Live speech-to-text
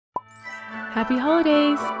Happy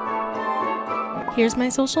holidays! Here's my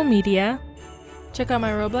social media. Check out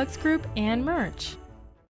my Roblox group and merch.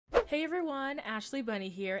 Hey everyone,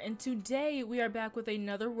 AshleyBunni here, and today we are back with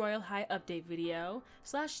another Royale High update video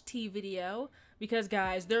 / tea video, because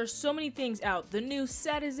guys, there are so many things out. The new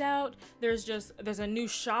set is out, there's a new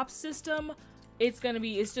shop system. It's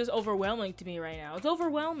just overwhelming to me right now. It's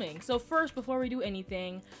overwhelming. So first, before we do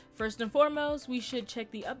anything, first and foremost, we should check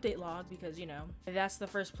the update log because, you know, that's the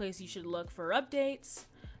first place you should look for updates.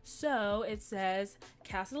 So it says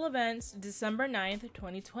Castle Events, December 9th,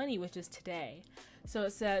 2020, which is today. So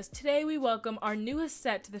it says, today we welcome our newest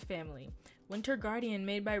set to the family, Winter Guardian,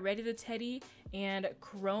 made by Ready the Teddy and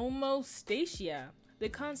Chromostasia, the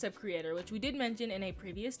concept creator, which we did mention in a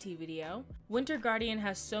previous tea video. Winter Guardian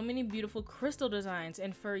has so many beautiful crystal designs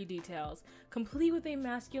and furry details, complete with a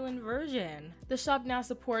masculine version. The shop now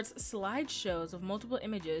supports slideshows of multiple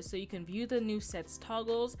images so you can view the new set's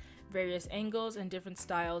toggles, various angles, and different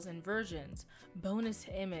styles and versions. Bonus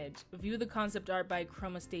image, view the concept art by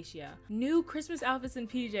Chromostasia. New Christmas outfits and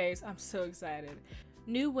PJs, I'm so excited.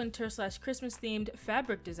 New winter / Christmas themed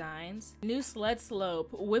fabric designs. New sled slope,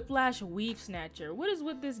 whiplash weave snatcher. What is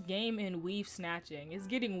with this game in weave snatching? It's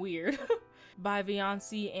getting weird. By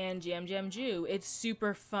Beyonce and Jam Jam Jew. It's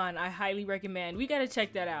super fun. I highly recommend. We gotta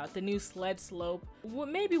check that out. The new sled slope. Well,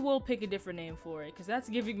 maybe we'll pick a different name for it because that's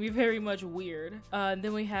giving me very much weird.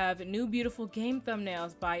 Then we have new beautiful game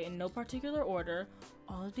thumbnails by, in no particular order,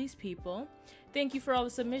 all of these people. Thank you for all the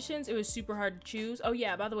submissions. It was super hard to choose. Oh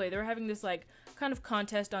yeah, by the way, they were having this like kind of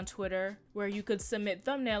contest on Twitter where you could submit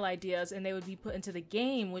thumbnail ideas and they would be put into the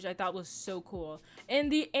game, which I thought was so cool. And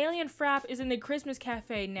the alien frap is in the Christmas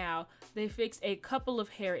cafe now. They fixed a couple of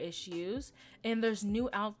hair issues and there's new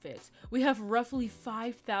outfits. We have roughly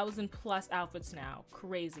 5,000 plus outfits now.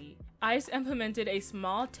 Crazy. ICE implemented a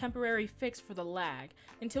small temporary fix for the lag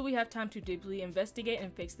until we have time to deeply investigate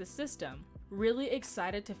and fix the system. Really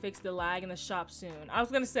excited to fix the lag in the shop soon. I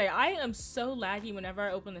was gonna say, I am so laggy whenever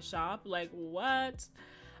I open the shop. Like, what?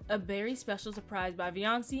 A very special surprise by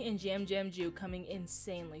Beyonce and Jam Jam Jew coming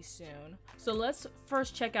insanely soon. So let's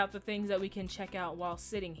first check out the things that we can check out while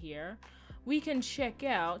sitting here. We can check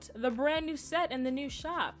out the brand new set in the new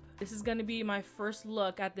shop. This is gonna be my first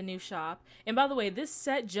look at the new shop. And by the way, this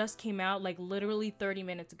set just came out like literally 30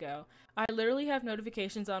 minutes ago. I literally have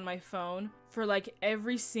notifications on my phone for like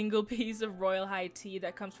every single piece of Royale High tea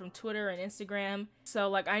that comes from Twitter and Instagram. So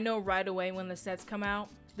like I know right away when the sets come out.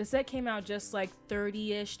 The set came out just like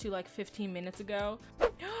 30-ish to like 15 minutes ago.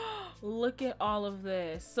 Look at all of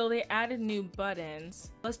this. So they added new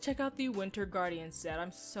buttons. Let's check out the Winter Guardian set.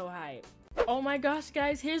 I'm so hyped. Oh my gosh,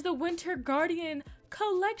 guys, here's the Winter Guardian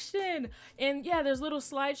collection. And yeah, there's little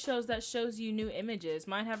slideshows that shows you new images.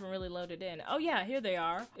 Mine haven't really loaded in. Oh yeah, here they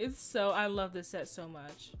are. I love this set so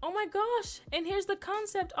much. Oh my gosh, and here's the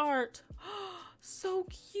concept art. So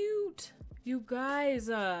cute. You guys,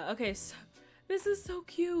 okay, so this is so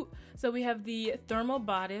cute. So we have the thermal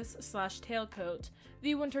bodice / tailcoat,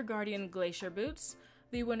 the Winter Guardian glacier boots,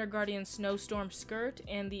 the Winter Guardian snowstorm skirt,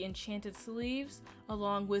 and the enchanted sleeves,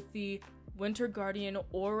 along with the Winter Guardian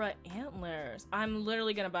aura antlers. I'm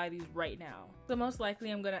literally gonna buy these right now. So most likely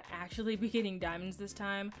I'm gonna actually be getting diamonds this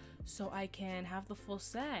time so I can have the full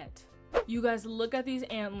set. You guys, look at these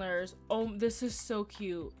antlers. Oh, this is so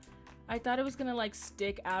cute. I thought it was gonna like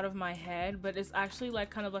stick out of my head, but it's actually like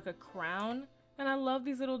kind of like a crown. And I love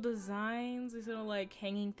these little designs, these little like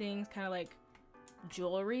hanging things, kind of like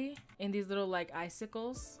jewelry, and these little like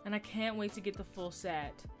icicles. And I can't wait to get the full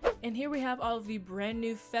set. And here we have all of the brand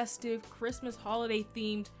new festive Christmas holiday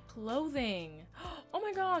themed clothing. Oh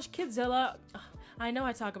my gosh, Kidzilla. I know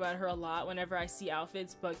I talk about her a lot whenever I see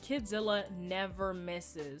outfits, but Kidzilla never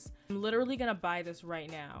misses. I'm literally gonna buy this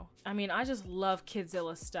right now. I mean, I just love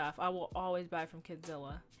Kidzilla stuff. I will always buy from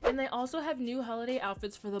Kidzilla. And they also have new holiday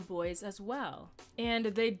outfits for the boys as well. And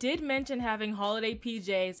they did mention having holiday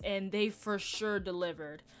PJs, and they for sure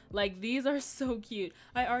delivered. Like, these are so cute.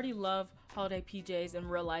 I already love holiday PJs in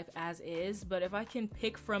real life as is, but if I can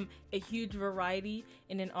pick from a huge variety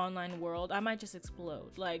in an online world, I might just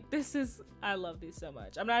explode. Like, I love these so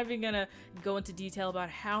much. I'm not even gonna go into detail about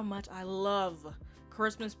how much I love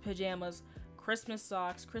Christmas pajamas, Christmas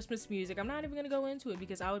socks, Christmas music. I'm not even gonna go into it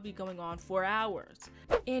because I would be going on for hours.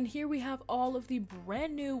 And here we have all of the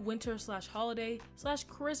brand new winter / holiday /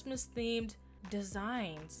 Christmas themed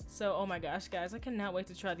designs. So oh my gosh, guys, I cannot wait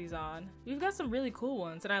to try these on. We've got some really cool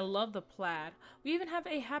ones, and I love the plaid. We even have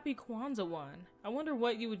a Happy Kwanzaa one. I wonder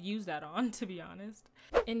what you would use that on, to be honest.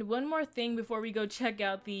 And one more thing before we go check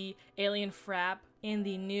out the alien frap in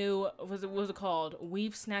the new, what was it called?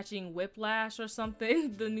 Weave Snatching Whiplash or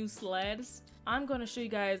something, the new sleds. I'm going to show you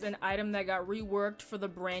guys an item that got reworked for the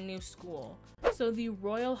brand new school. So the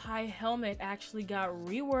Royal High helmet actually got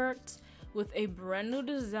reworked with a brand new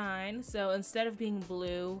design. So instead of being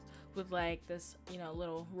blue with like this, you know,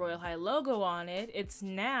 little Royal High logo on it, it's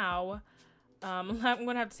now, I'm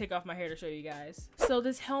gonna have to take off my hair to show you guys. So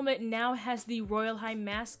this helmet now has the Royal High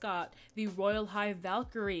mascot, the Royal High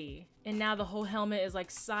Valkyrie. And now the whole helmet is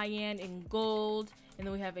like cyan and gold. And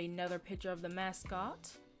then we have another picture of the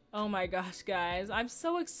mascot. Oh my gosh, guys, I'm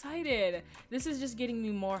so excited. This is just getting me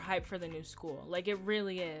more hype for the new school. Like, it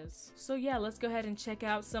really is. So yeah, let's go ahead and check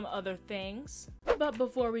out some other things. But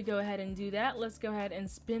before we go ahead and do that, let's go ahead and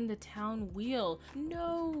spin the town wheel.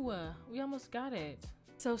 No, we almost got it.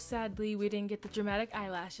 So sadly, we didn't get the dramatic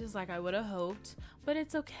eyelashes like I would have hoped, but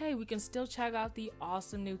it's okay. We can still check out the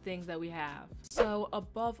awesome new things that we have. So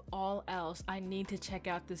above all else, I need to check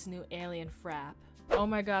out this new alien frap. Oh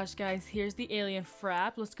my gosh, guys, here's the alien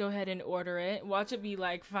frap. Let's go ahead and order it. Watch it be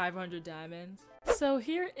like 500 diamonds. So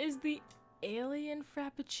here is the alien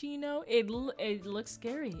frappuccino. It looks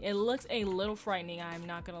scary. It looks a little frightening, I'm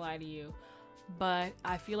not gonna lie to you. But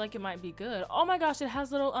I feel like it might be good. Oh my gosh, it has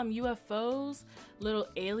little UFOs, little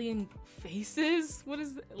alien faces. What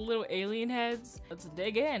is it? Little alien heads? Let's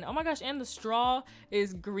dig in. Oh my gosh, and the straw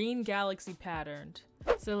is green galaxy patterned.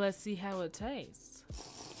 So let's see how it tastes.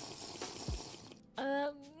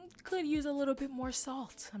 Could use a little bit more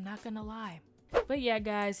salt, I'm not gonna lie. But yeah,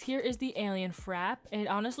 guys, here is the alien frap. It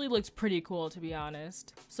honestly looks pretty cool, to be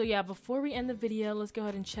honest. So yeah, before we end the video, let's go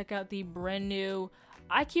ahead and check out the brand new,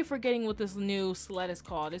 I keep forgetting what this new sled is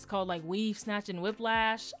called. It's called like Weave Snatch and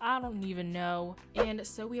Whiplash. I don't even know. And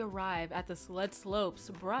so we arrive at the sled slopes,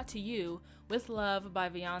 brought to you with love by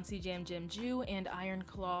Viancy Jam Jim Jew and Iron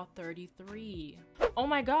Claw 33. Oh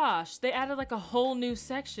my gosh, they added like a whole new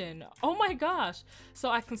section. Oh my gosh. So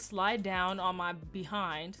I can slide down on my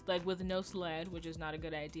behind, like with no sled, which is not a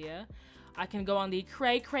good idea. I can go on the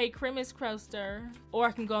Cray Cray Crimis Coaster, or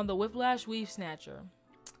I can go on the Whiplash Weave Snatcher.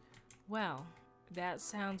 Well, that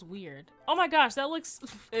sounds weird. Oh my gosh, that looks,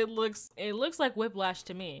 it looks like Whiplash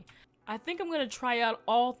to me. I think I'm gonna try out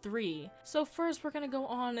all three. So first we're gonna go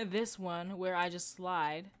on this one where I just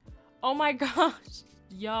slide. Oh my gosh.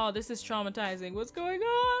 Y'all, this is traumatizing. What's going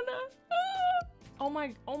on? Ah! Oh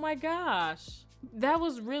my gosh. That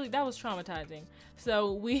was traumatizing.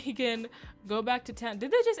 So we can go back to town.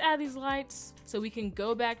 Did they just add these lights? So we can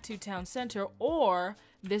go back to town center, or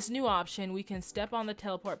this new option, we can step on the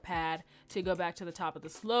teleport pad to go back to the top of the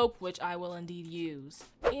slope, which I will indeed use.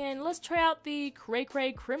 And let's try out the Cray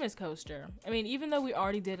Cray Crimis Coaster. I mean, even though we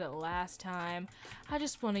already did it last time, I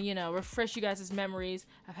just want to, you know, refresh you guys' memories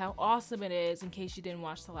of how awesome it is in case you didn't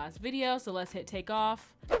watch the last video. So let's hit take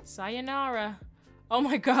off. Sayonara. Oh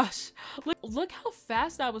my gosh, look how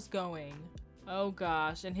fast I was going. Oh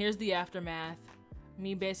gosh, and here's the aftermath.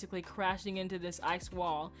 Me basically crashing into this ice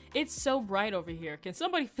wall. It's so bright over here. Can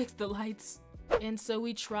somebody fix the lights? And so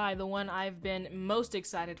we try the one I've been most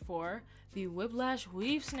excited for, the Whiplash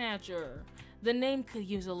Weave Snatcher. The name could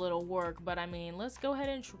use a little work, but I mean, let's go ahead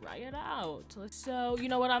and try it out. So, you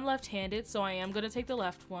know what, I'm left-handed, so I am gonna take the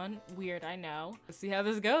left one. Weird, I know. Let's see how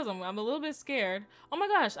this goes. I'm a little bit scared. Oh my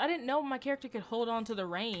gosh, I didn't know my character could hold on to the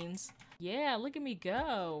reins. Yeah, look at me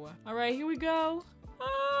go. All right, here we go.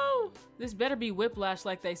 Oh, this better be Whiplash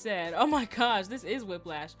like they said. Oh my gosh, this is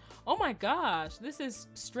Whiplash. Oh my gosh, this is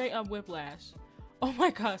straight up Whiplash. Oh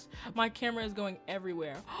my gosh, my camera is going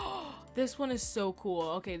everywhere. This one is so cool.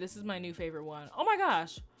 Okay, this is my new favorite one. Oh my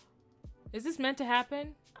gosh. Is this meant to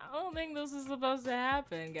happen? I don't think this is supposed to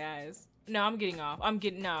happen, guys. No, I'm getting off. I'm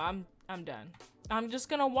done. I'm just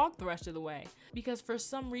gonna walk the rest of the way because for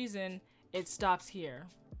some reason it stops here.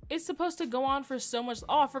 It's supposed to go on for so much.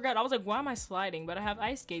 Oh, I forgot. I was like, why am I sliding? But I have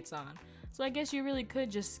ice skates on. So I guess you really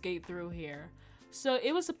could just skate through here. So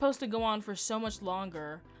it was supposed to go on for so much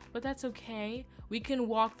longer, but that's okay. We can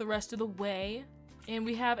walk the rest of the way. And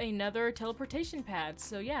we have another teleportation pad,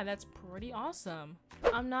 so yeah, that's pretty awesome.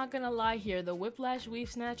 I'm not gonna lie here, the Whiplash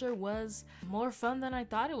Weave Snatcher was more fun than I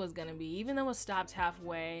thought it was gonna be, even though it stopped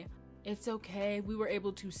halfway. It's okay, we were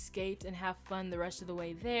able to skate and have fun the rest of the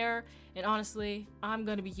way there, and honestly, I'm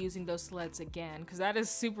gonna be using those sleds again, because that is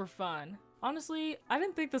super fun. Honestly, I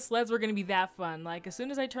didn't think the sleds were gonna be that fun. Like, as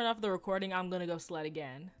soon as I turn off the recording, I'm gonna go sled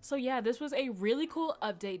again. So yeah, this was a really cool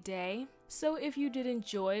update day. So if you did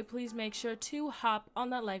enjoy, please make sure to hop on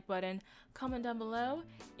that like button, comment down below,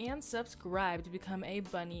 and subscribe to become a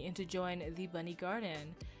bunny and to join the bunny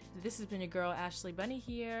garden. This has been your girl, AshleyBunni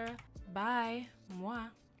here. Bye. Mwah.